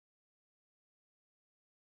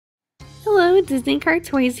Hello, Disney Car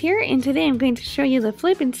Toys here, and today I'm going to show you the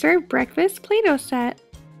Flip and Serve Breakfast Play-Doh set.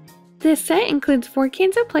 This set includes 4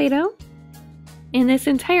 cans of Play-Doh and this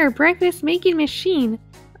entire breakfast making machine.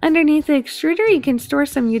 Underneath the extruder you can store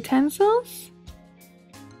some utensils.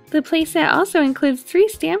 The playset also includes 3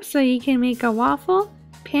 stamps so you can make a waffle,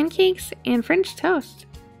 pancakes, and French toast.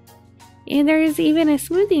 And there is even a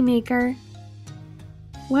smoothie maker.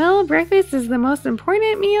 Well, breakfast is the most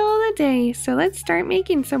important meal of the day, so let's start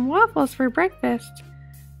making some waffles for breakfast.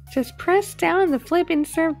 Just press down the Flip and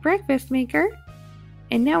Serve breakfast maker,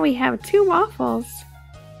 and now we have 2 waffles.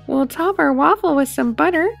 We'll top our waffle with some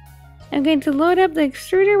butter. I'm going to load up the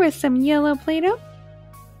extruder with some yellow Play-Doh.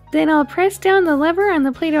 Then I'll press down the lever on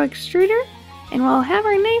the Play-Doh extruder, and we'll have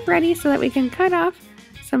our knife ready so that we can cut off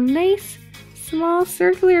some nice, small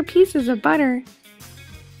circular pieces of butter.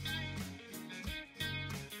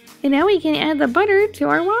 And now we can add the butter to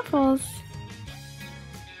our waffles.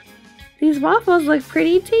 These waffles look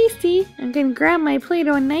pretty tasty. I'm going to grab my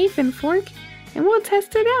Play-Doh knife and fork and we'll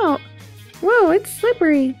test it out. Whoa, it's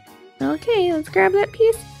slippery. Okay, let's grab that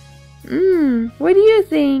piece. What do you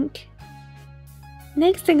think?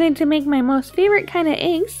 Next, I'm going to make my most favorite kind of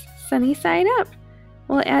eggs, sunny side up.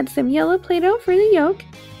 We'll add some yellow Play-Doh for the yolk,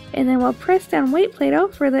 and then we'll press down white Play-Doh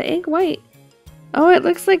for the egg white. Oh, it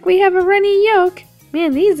looks like we have a runny yolk.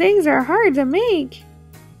 Man, these eggs are hard to make.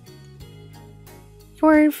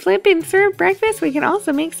 For Flip and Serve breakfast, we can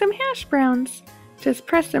also make some hash browns. Just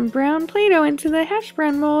press some brown Play-Doh into the hash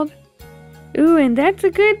brown mold. Ooh, and that's a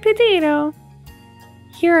good potato.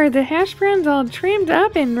 Here are the hash browns all trimmed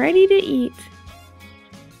up and ready to eat.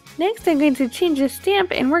 Next, I'm going to change the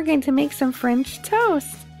stamp and we're going to make some French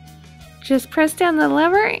toast. Just press down the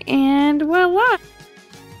lever and voila!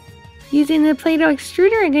 Using the Play-Doh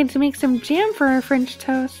extruder, I'm going to make some jam for our French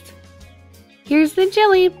toast. Here's the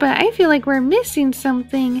jelly, but I feel like we're missing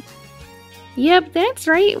something. Yep, that's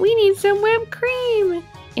right, we need some whipped cream.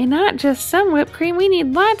 And not just some whipped cream, we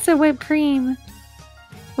need lots of whipped cream.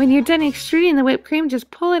 When you're done extruding the whipped cream,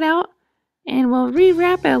 just pull it out and we'll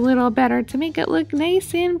rewrap it a little better to make it look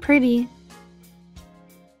nice and pretty.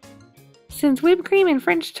 Since whipped cream and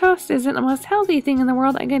French toast isn't the most healthy thing in the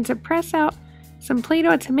world, I'm going to press out some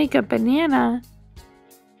Play-Doh to make a banana.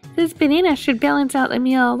 This banana should balance out the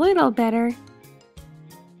meal a little better.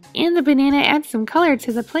 And the banana adds some color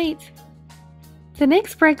to the plate. The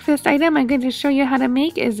next breakfast item I'm going to show you how to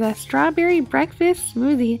make is a strawberry breakfast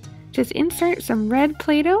smoothie. Just insert some red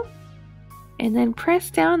Play-Doh and then press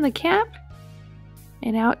down the cap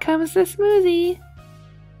and out comes the smoothie.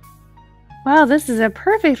 Wow, this is a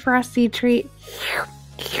perfect frosty treat.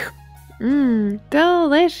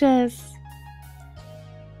 Delicious.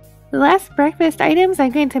 The last breakfast items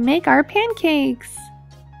I'm going to make are pancakes.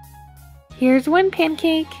 Here's one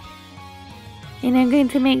pancake. And I'm going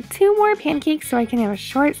to make 2 more pancakes so I can have a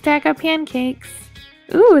short stack of pancakes.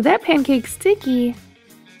 Ooh, that pancake's sticky.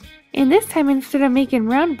 And this time, instead of making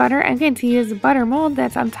round butter, I'm going to use the butter mold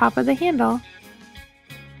that's on top of the handle.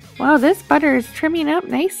 Wow, this butter is trimming up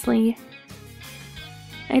nicely.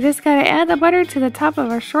 I just gotta add the butter to the top of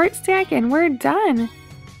our short stack and we're done.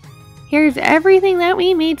 Here's everything that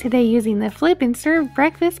we made today using the Flip and Serve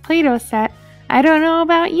breakfast Play-Doh set. I don't know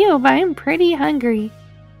about you, but I'm pretty hungry.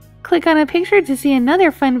 Click on a picture to see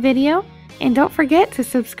another fun video, and don't forget to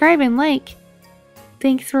subscribe and like.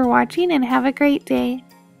 Thanks for watching and have a great day.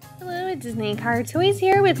 Hello, Disney Car Toys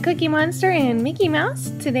here with Cookie Monster and Mickey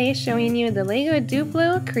Mouse. Today showing you the Lego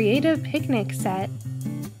Duplo Creative Picnic set.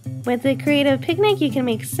 With the Creative Picnic, you can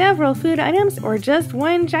make several food items or just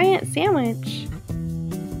one giant sandwich.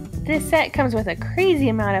 This set comes with a crazy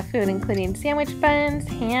amount of food, including sandwich buns,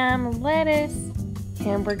 ham, lettuce,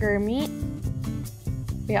 hamburger meat.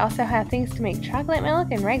 We also have things to make chocolate milk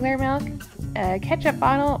and regular milk, a ketchup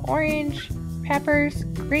bottle, orange, peppers,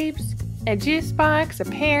 grapes, a juice box, a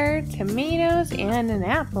pear, tomatoes, and an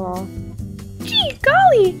apple. Gee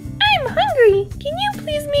golly, I'm hungry! Can you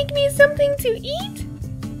please make me something to eat?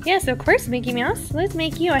 Yes, of course, Mickey Mouse. Let's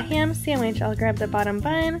make you a ham sandwich. I'll grab the bottom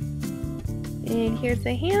bun. And here's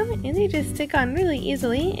the ham, and they just stick on really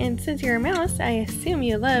easily, and since you're a mouse, I assume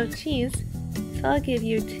you love cheese, so I'll give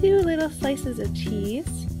you 2 little slices of cheese.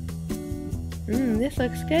 This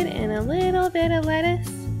looks good, and a little bit of lettuce.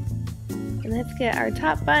 And let's get our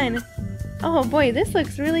top bun. Oh boy, this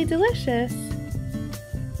looks really delicious.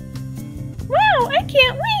 Wow, I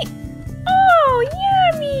can't wait! Oh,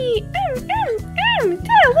 yummy!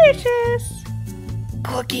 Delicious!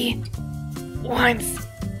 Cookie wants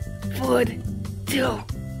food too.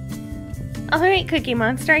 Alright, Cookie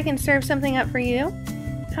Monster, I can serve something up for you.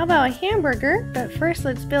 How about a hamburger? But first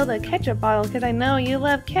let's build a ketchup bottle because I know you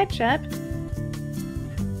love ketchup.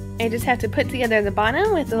 I just have to put together the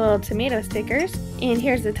bottom with the little tomato stickers. And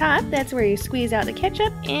here's the top. That's where you squeeze out the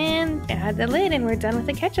ketchup and add the lid, and we're done with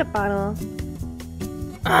the ketchup bottle.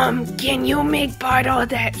 Can you make bottle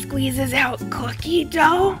that squeezes out cookie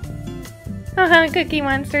dough? Cookie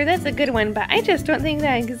Monster, that's a good one, but I just don't think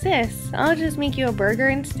that exists. I'll just make you a burger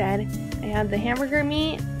instead. I have the hamburger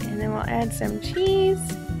meat, and then we'll add some cheese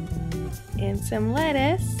and some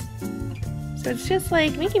lettuce. So it's just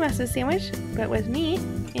like Mickey Mouse's sandwich, but with meat.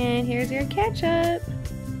 And here's your ketchup.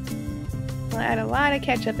 We'll add a lot of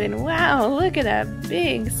ketchup in. Wow, look at that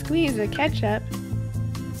big squeeze of ketchup.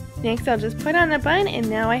 Next, I'll just put on the bun, and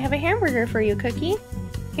now I have a hamburger for you, Cookie.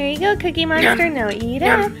 Here you go, Cookie Monster. Nom. Now eat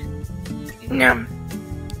Nom. up. Nom.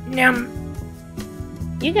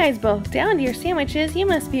 Nom. You guys both downed your sandwiches. You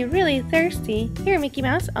must be really thirsty. Here, Mickey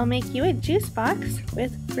Mouse, I'll make you a juice box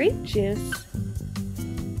with grape juice.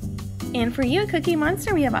 And for you, Cookie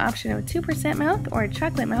Monster, we have an option of 2% milk or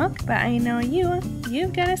chocolate milk, but I know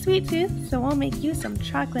you've got a sweet tooth, so we'll make you some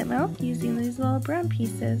chocolate milk using these little brown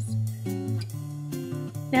pieces.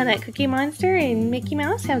 Now that Cookie Monster and Mickey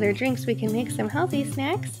Mouse have their drinks, we can make some healthy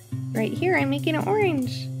snacks. Right here, I'm making an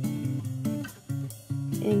orange.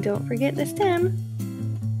 And don't forget the stem.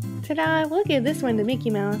 Ta-da! We'll give this one to Mickey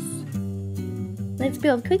Mouse. Let's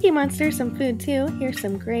build Cookie Monster some food too. Here's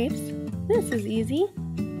some grapes. This is easy.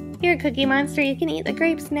 Here, Cookie Monster, you can eat the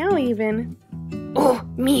grapes now even. Oh,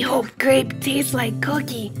 me hope grape tastes like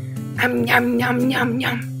cookie. Yum yum yum yum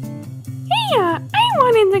yum. Yeah, I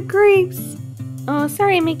wanted the grapes. Oh,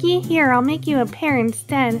 sorry, Mickey. Here, I'll make you a pear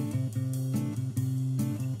instead.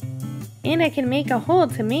 And I can make a whole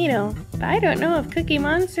tomato. But I don't know if Cookie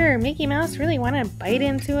Monster or Mickey Mouse really want to bite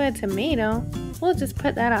into a tomato. We'll just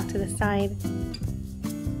put that off to the side.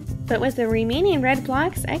 But with the remaining red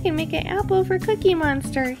blocks, I can make an apple for Cookie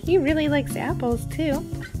Monster. He really likes apples too.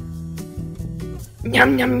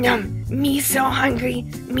 Yum yum yum. Me so hungry.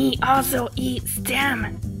 Me also eat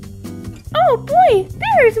stem. Oh boy,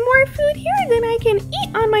 there's more food here than I can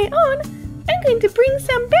eat on my own. I'm going to bring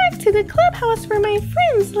some back to the clubhouse for my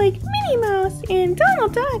friends like Minnie Mouse and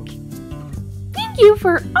Donald Duck. Thank you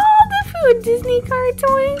for all the food, Disney Car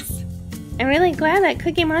Toys. I'm really glad that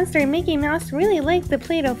Cookie Monster and Mickey Mouse really like the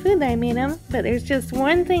Play-Doh food that I made them, but there's just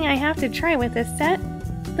one thing I have to try with this set.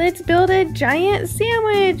 Let's build a giant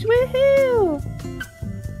sandwich! Woohoo!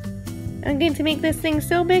 I'm going to make this thing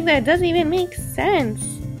so big that it doesn't even make sense.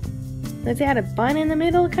 Let's add a bun in the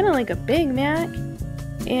middle, kind of like a Big Mac.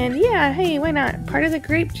 And yeah, hey, why not? Part of the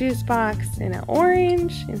grape juice box, and an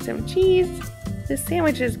orange, and some cheese. This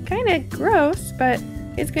sandwich is kind of gross, but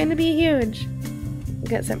it's going to be huge. We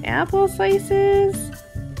got some apple slices,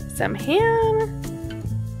 some ham,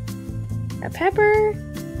 a pepper,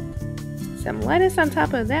 some lettuce on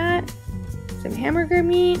top of that, some hamburger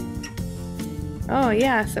meat. Oh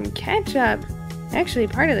yeah, some ketchup. Actually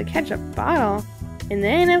part of the ketchup bottle. And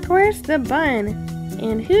then of course the bun.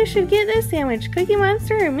 And who should get this sandwich, Cookie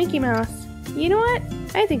Monster or Mickey Mouse? You know what?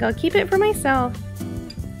 I think I'll keep it for myself.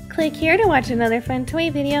 Click here to watch another fun toy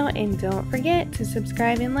video, and don't forget to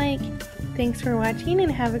subscribe and like. Thanks for watching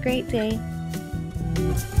and have a great day.